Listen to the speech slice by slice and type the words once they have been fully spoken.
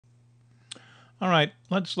All right,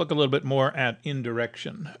 let's look a little bit more at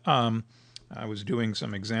indirection. I was doing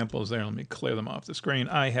some examples there. Let me clear them off the screen.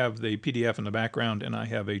 I have the PDF in the background, and I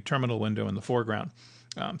have a terminal window in the foreground.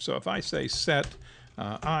 So if I say set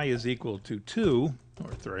I is equal to 2,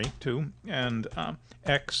 or 3, 2, and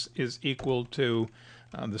x is equal to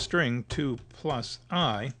the string 2 plus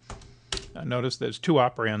I, notice there's two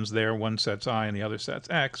operands there. One sets I and the other sets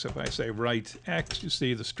x. If I say write x, you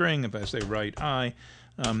see the string. If I say write I,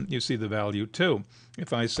 you see the value 2.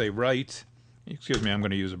 If I say write, excuse me, I'm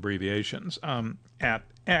going to use abbreviations, at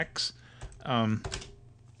x, I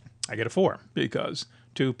get a 4 because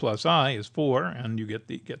 2 plus I is 4, and you get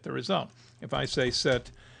the result. If I say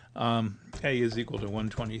set a is equal to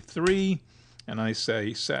 123, and I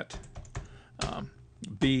say set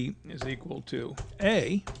b is equal to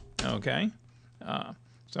a, okay,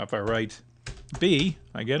 so if I write b,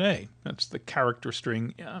 I get a. That's the character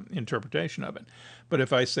string interpretation of it. But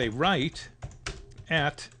if I say write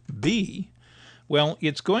at b, well,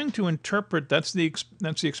 it's going to interpret, that's the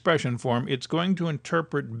expression form, it's going to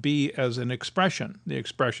interpret b as an expression. The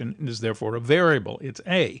expression is therefore a variable. It's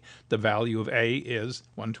a. The value of a is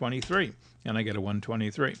 123, and I get a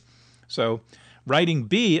 123. So writing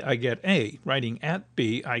b, I get a. Writing at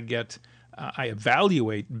b, I get, I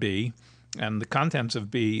evaluate b, and the contents of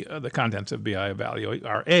b I evaluate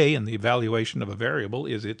are a, and the evaluation of a variable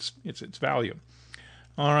is its value.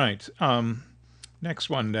 All right, next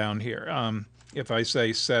one down here. If I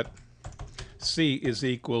say set c is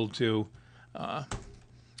equal to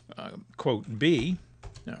quote b,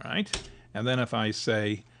 all right, and then if I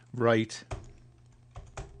say write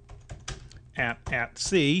at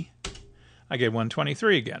c, I get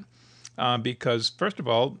 123 again. Because first of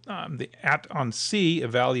all, the at on C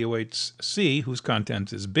evaluates C, whose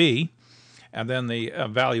contents is B, and then the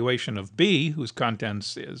evaluation of B, whose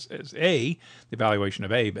contents is A, the evaluation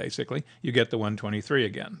of A, basically, you get the 123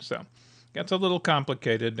 again. So it gets a little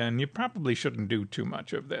complicated, and you probably shouldn't do too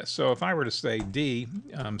much of this. So if I were to say D,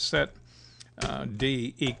 set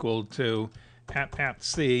D equal to at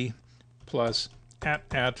C plus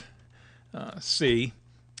at C,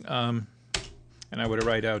 and I were to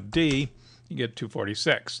write out D, you get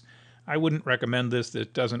 246. I wouldn't recommend this.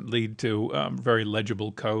 It doesn't lead to very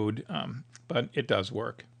legible code, but it does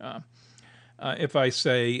work. If I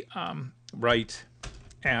say write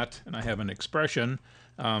at, and I have an expression,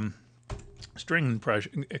 string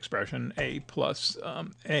expression, a plus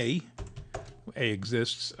a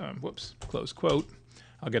exists, whoops, close quote,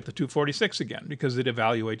 I'll get the 246 again because it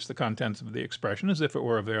evaluates the contents of the expression as if it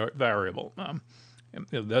were a variable.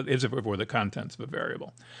 As if it were the contents of a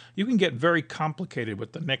variable. You can get very complicated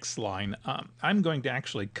with the next line. I'm going to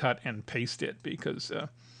actually cut and paste it because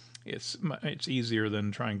it's easier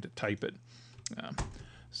than trying to type it.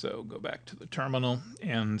 So go back to the terminal,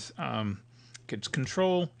 and it's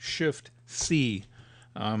Control-Shift-C,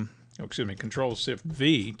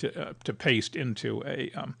 Control-Shift-V to paste into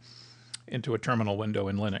a terminal window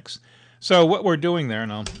in Linux. So what we're doing there,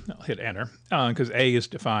 and I'll hit enter because A is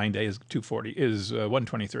defined. A is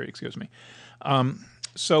 123. Excuse me.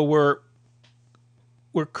 So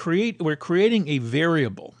we're creating a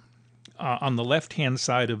variable on the left-hand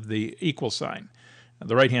side of the equal sign.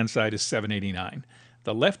 The right-hand side is 789.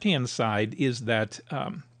 The left-hand side is that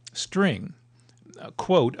string,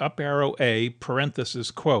 quote, up arrow A,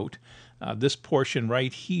 parenthesis, quote. This portion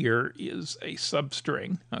right here is a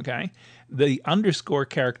substring, okay? The underscore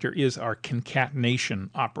character is our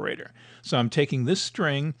concatenation operator. So I'm taking this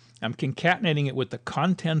string, I'm concatenating it with the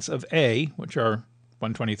contents of A, which are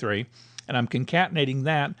 123, and I'm concatenating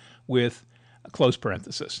that with a close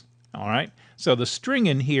parenthesis, all right? So the string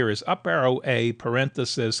in here is up arrow A,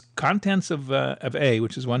 parenthesis, contents of A,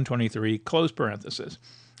 which is 123, close parenthesis.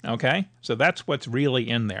 Okay, so that's what's really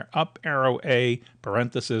in there. Up arrow A,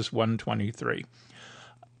 parenthesis 123.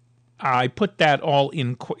 I put that all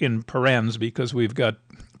in parens because we've got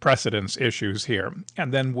precedence issues here.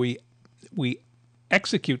 And then we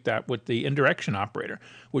execute that with the indirection operator,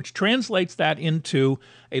 which translates that into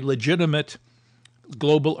a legitimate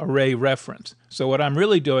global array reference. So what I'm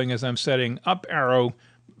really doing is I'm setting up arrow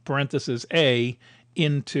parenthesis A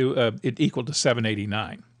into it equal to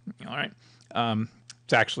 789. All right.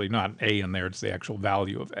 It's actually not A in there, it's the actual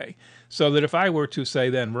value of A. So that if I were to say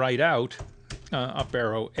then write out up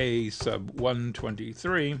arrow A sub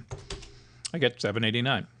 123, I get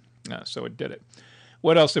 789. So it did it.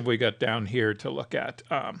 What else have we got down here to look at?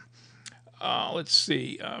 Let's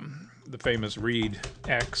see, the famous read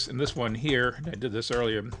X, and this one here, I did this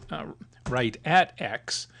earlier, write at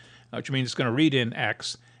X, which means it's going to read in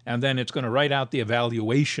X, and then it's going to write out the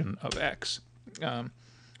evaluation of X.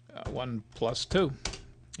 1 plus 2,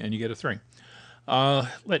 and you get a 3.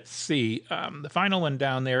 Let's see. The final one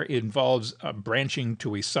down there involves branching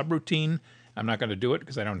to a subroutine. I'm not going to do it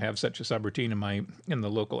because I don't have such a subroutine in the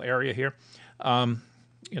local area here,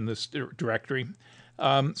 in this directory.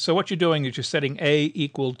 So what you're doing is you're setting A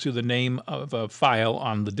equal to the name of a file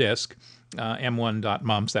on the disk,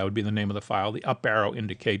 m1.mumps, that would be the name of the file. The up arrow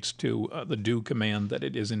indicates to the do command that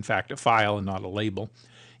it is in fact a file and not a label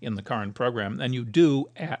in the current program. And you do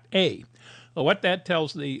at A. Well, what that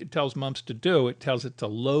tells Mumps to do, it tells it to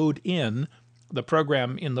load in the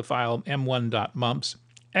program in the file m1.mumps,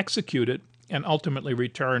 execute it, and ultimately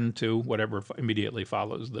return to whatever immediately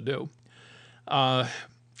follows the do.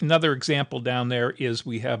 Another example down there is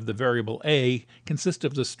we have the variable A consists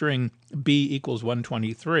of the string b equals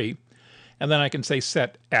 123. And then I can say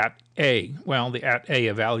set at A. Well, the at A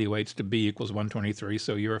evaluates to b equals 123,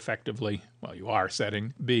 so you're effectively, well, you are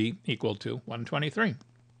setting b equal to 123.